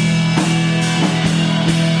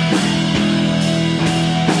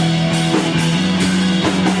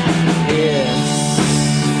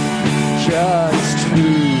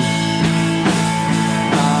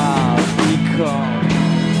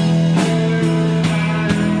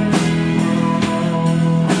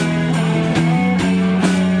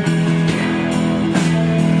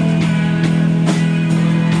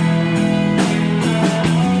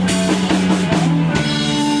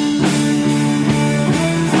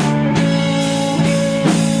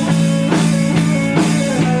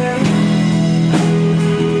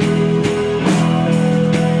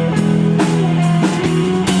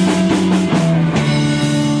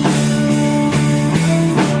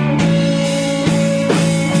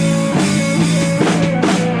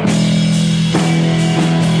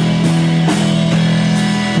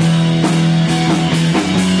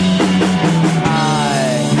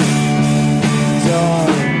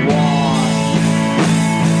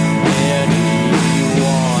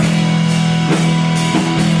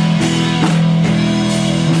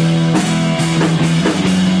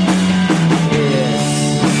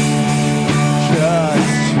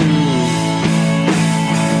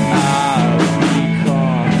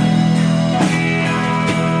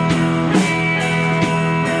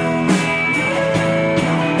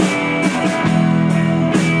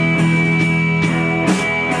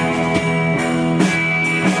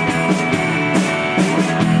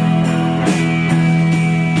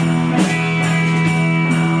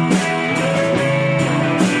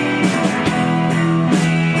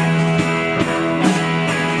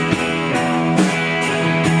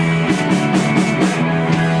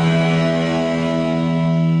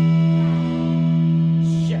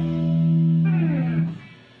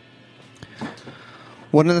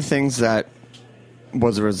 One of the things that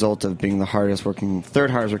was a result of being the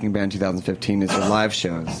third hardest working band in 2015 is your live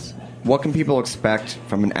shows. What can people expect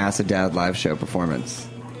from an Acid Dad live show performance?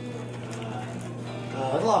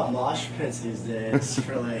 There's a lot of mosh pits these days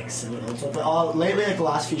for like singles. But lately, like the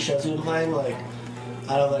last few shows we've been playing, like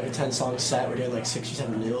out of like a 10-song set, we're doing like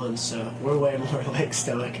 67 new ones. So we're way more like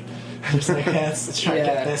stoic. Just like let's try to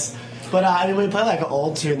get this. But I mean, when we play like an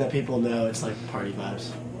old tune that people know, it's like party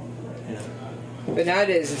vibes. You know. But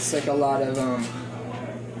nowadays, it's like a lot of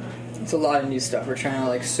new stuff. We're trying to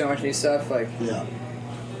like so much new stuff. Like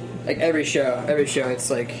like every show,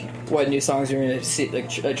 it's like what new songs you're gonna see, like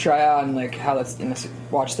try out, and like how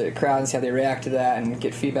watch the crowd and see how they react to that, and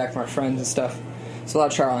get feedback from our friends and stuff. It's a lot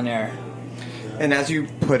of trial and error. And as you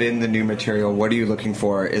put in the new material, what are you looking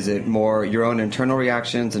for? Is it more your own internal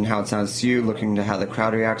reactions and how it sounds to you, looking to how the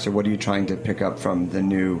crowd reacts, or what are you trying to pick up from the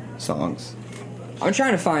new songs? I'm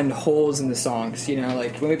trying to find holes in the songs. You know,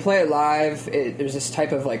 like when we play it live, there's this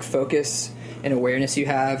type of like focus and awareness you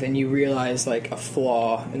have, and you realize like a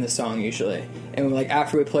flaw in the song usually. And like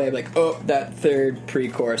after we play, like, oh, that third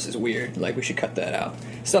pre-chorus is weird. Like we should cut that out.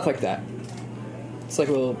 Stuff like that. It's like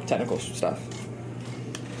a little technical stuff.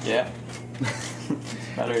 Yeah.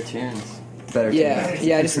 Better tunes.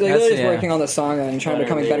 Just really working on the song and trying to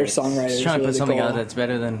become a better songwriter. Just trying to put something out that's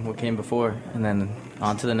better than what came before, and then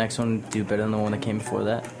on to the next one, do better than the one that came before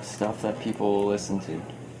that. Stuff that people listen to.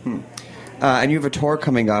 And you have a tour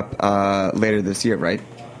coming up later this year, right?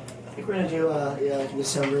 I think we're gonna do like in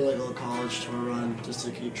December, like a little college tour run, just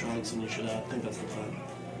to keep trying some new shit out. I think that's the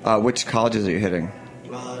plan. Which colleges are you hitting?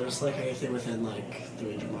 Just like anything within like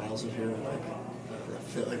 300 miles of here.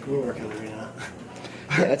 Like we're working on it right now.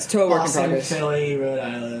 Yeah, it's a total work in progress. Philly, Rhode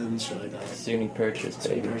Island, shit like that. SUNY Purchase,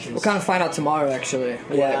 baby. We'll kind of find out tomorrow, actually.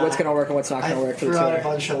 What's going to work and what's not going to work for the tour. I threw out a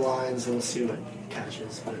bunch of lines, and we'll see what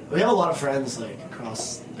catches. But we have a lot of friends like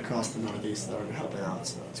across the Northeast that are helping out,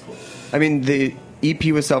 so it's cool. I mean, the EP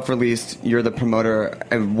was self-released. You're the promoter.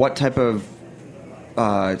 And what type of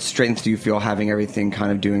strength do you feel having everything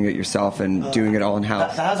kind of doing it yourself and doing it all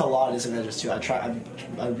in-house? That has a lot of disadvantages, too.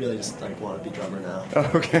 I really just like want to be drummer now.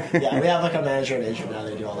 Oh, okay. Yeah, we have like a manager and agent now.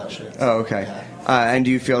 They do all that shit. Oh, okay. Yeah. And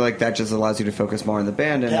do you feel like that just allows you to focus more on the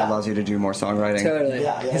band and allows you to do more songwriting? Totally.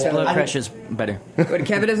 His blood pressure's better. But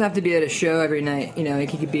Kevin doesn't have to be at a show every night. You know, he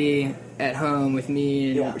could be at home with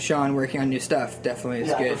me and Sean working on new stuff. Definitely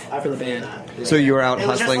is good for the band. So you were out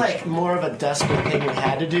hustling? It was just like more of a desperate thing we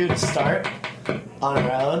had to do to start on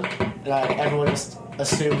our own. And everyone just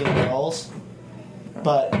assumed the roles.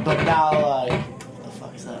 But now, like, what the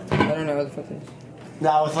fuck is that? I don't know what the fuck it is.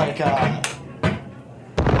 Now with like,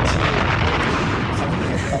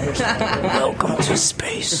 Welcome to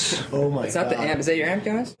space. Oh my god. It's not the amp. Is that your amp,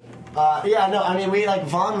 guys? Yeah, no, I mean, we, like,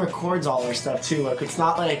 Vaughn records all our stuff, too. Like, it's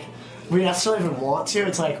not like we necessarily even want to.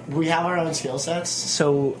 It's like we have our own skill sets,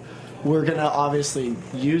 so we're going to obviously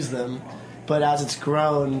use them. But as it's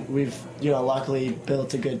grown, we've, luckily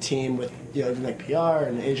built a good team with, even like PR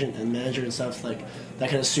and agent and manager and stuff, like, that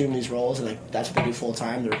can assume these roles, and, like, that's what they do full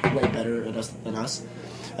time. They're way better at us than us.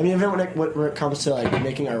 I mean, even when it comes to, like,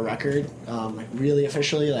 making our record, like, really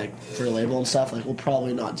officially, like, for a label and stuff, like, we'll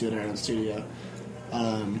probably not do it in our own studio.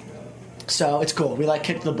 So it's cool. We, like,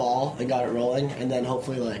 kicked the ball and got it rolling, and then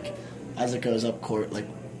hopefully, like, as it goes up court, like,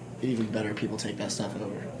 even better people take that stuff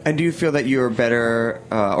over. And do you feel that you're better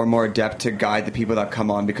or more adept to guide the people that come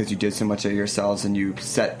on because you did so much of it yourselves and you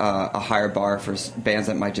set a higher bar for bands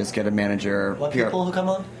that might just get a manager? What PR people who come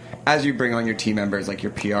on? As you bring on your team members, like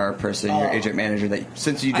your PR person, your agent manager, that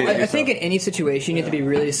since you did it yourself. I think in any situation you have to be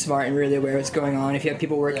really smart and really aware of what's going on. If you have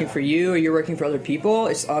people working for you or you're working for other people,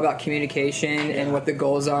 it's all about communication and what the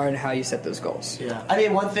goals are and how you set those goals. Yeah, I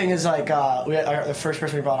mean, one thing is like the first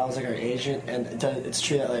person we brought on was like our agent, and it's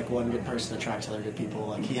true that like one good person attracts other good people.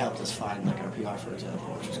 Like he helped us find like our PR, for example,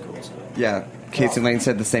 which was cool. So. Yeah, Casey Lane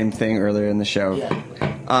said the same thing earlier in the show. Yeah.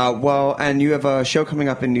 Well, and you have a show coming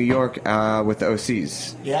up in New York with the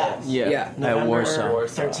OCs. Yeah. At Warsaw.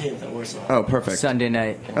 13th at Warsaw. Oh, perfect. Sunday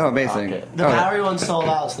night. Oh, amazing. The Bowery one's sold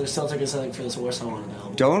out, so there's still tickets I think for this Warsaw one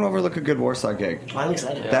now. Don't overlook a good Warsaw gig. I'm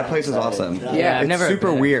excited. That place is awesome. Yeah, it's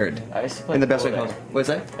super weird. I used to play in the best way pool possible. What's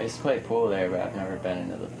that? I used to play pool there, but I've never been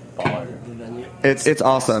into the bar. It's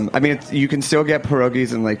awesome. I mean, you can still get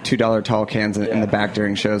pierogies in like $2 tall cans in the back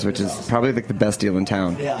during shows, which is probably like the best deal in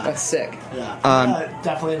town. Yeah, that's sick. Yeah,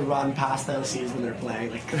 definitely run past the OCs when they're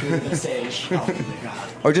playing, like through the stage.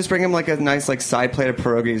 Or just bring them like a nice like side plate of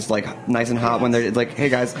pierogies, like nice and hot when they're like, hey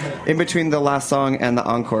guys, in between the last song and the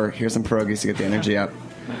encore, here's some pierogies to get the energy up.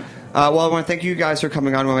 Well, I want to thank you guys for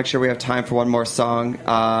coming on. I want to make sure we have time for one more song.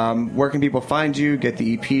 Where can people find you, get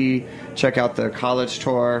the EP, check out the college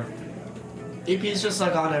tour? EP is just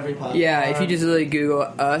like on every platform. Yeah, if you just really Google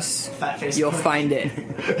us, you'll find it.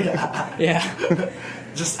 Yeah.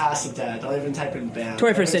 Just ask the dad. Don't even type in band.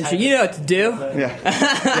 21st century. You know what to do. Yeah,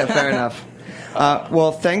 fair enough.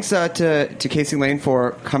 Well, thanks to Casey Lane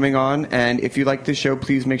for coming on. And if you like this show,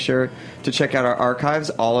 please make sure to check out our archives.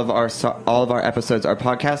 All of our episodes are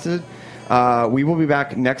podcasted. We will be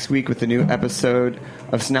back next week with a new episode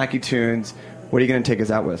of Snacky Tunes. What are you going to take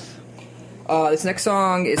us out with? This next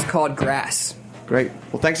song is called Grass. Great.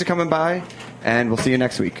 Well, thanks for coming by, and we'll see you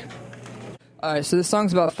next week. All right, so this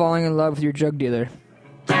song's about falling in love with your drug dealer.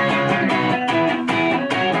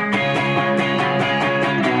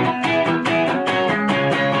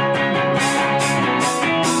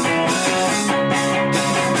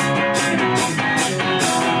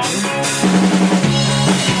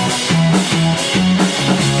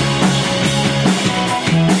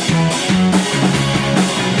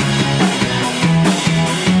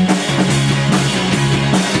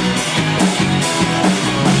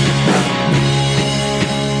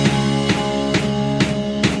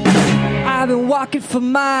 Walking for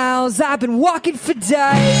miles, I've been walking for days. Been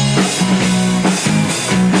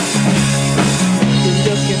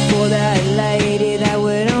looking for that lady that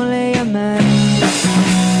would only amaze.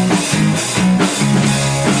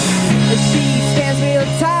 She stands real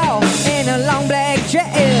tall in a long black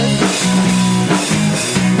dress.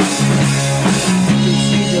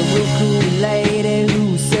 She's a real cool lady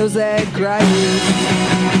who sells that grass. Who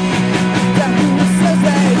sells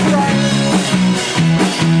that grass.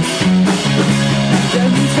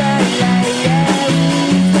 Who's that lady,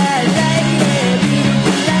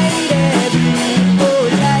 beautiful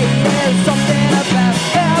lady, something about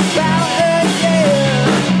her,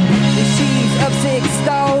 yeah. She's up 6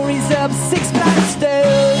 stories, up 6 flight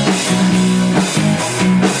stairs.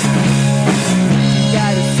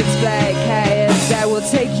 Got a 6 black cats that will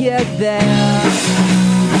take you there.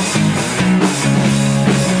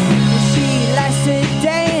 She likes to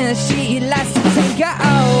dance, she likes to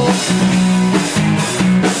tango.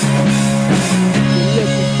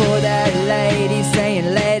 For that lady saying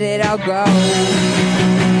let it all go. She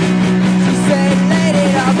said let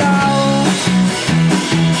it all go.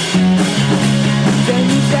 Then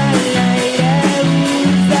who's that lady?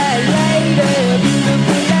 Who's that lady?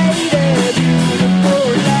 Beautiful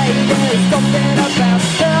lady, something about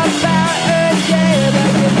her, yeah,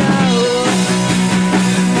 but you know.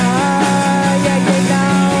 Yeah, you know.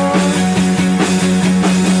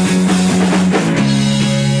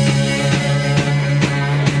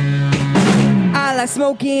 I like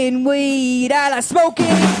smoking weed, I like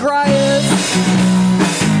smoking grass.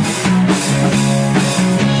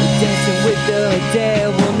 Dancing with the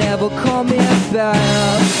devil never coming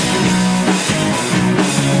back.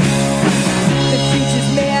 The future's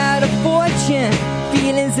made out of fortune,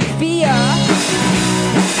 feelings of fear.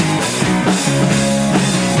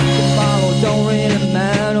 Tomorrow don't really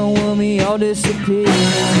matter when we all disappear.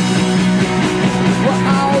 We'll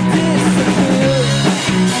all disappear.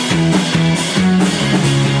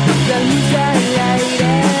 Who's that lady,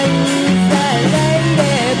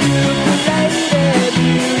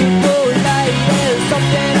 beautiful lady,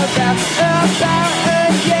 something about her,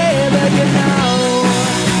 yeah, but you know,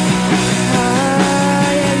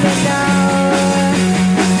 yeah, you know.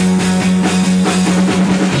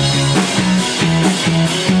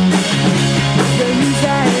 Who's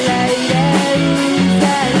that lady,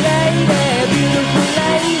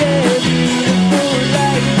 beautiful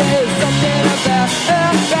lady, something about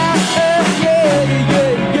her, yeah,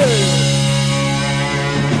 yeah, yeah.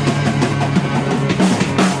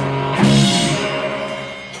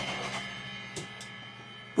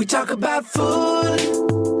 We talk about food,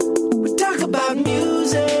 we talk about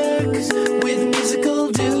music with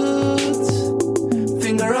musical dudes.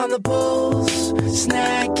 Finger on the pulse,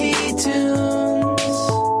 snacky tunes.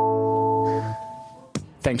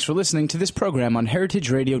 Thanks for listening to this program on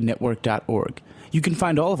heritageradionetwork.org. You can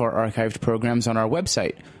find all of our archived programs on our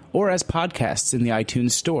website or as podcasts in the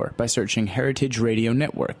iTunes Store by searching Heritage Radio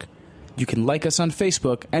Network. You can like us on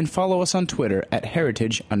Facebook and follow us on Twitter at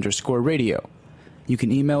 @heritage_radio. You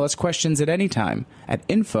can email us questions at any time at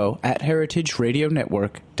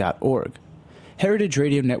info@heritageradionetwork.org. Heritage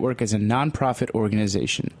Radio Network is a non-profit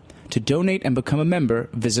organization. To donate and become a member,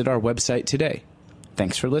 visit our website today.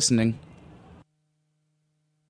 Thanks for listening.